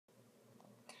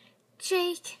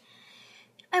Jake,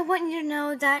 I want you to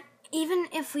know that even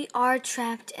if we are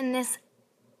trapped in this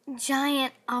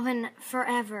giant oven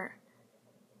forever,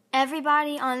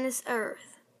 everybody on this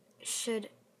earth should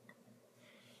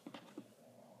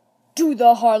do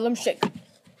the Harlem Shake.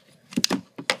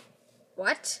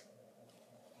 What?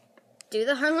 Do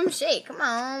the Harlem Shake. Come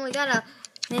on, we gotta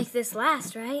make this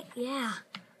last, right? Yeah.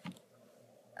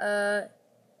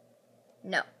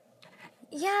 No.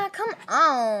 Yeah, come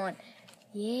on.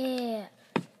 Yeah.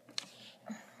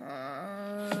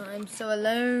 I'm so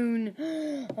alone.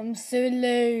 I'm so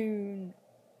alone.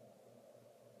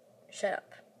 Shut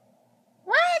up.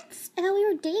 What? I thought we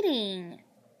were dating.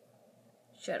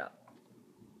 Shut up.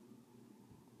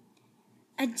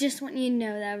 I just want you to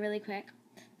know that really quick,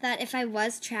 that if I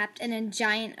was trapped in a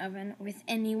giant oven with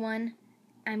anyone,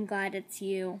 I'm glad it's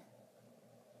you.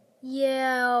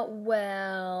 Yeah,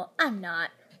 well, I'm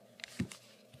not.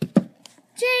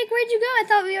 Jake, where'd you go? I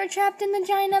thought we were trapped in the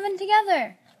giant oven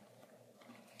together.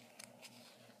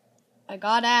 I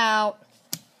got out.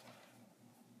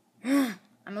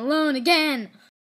 I'm alone again.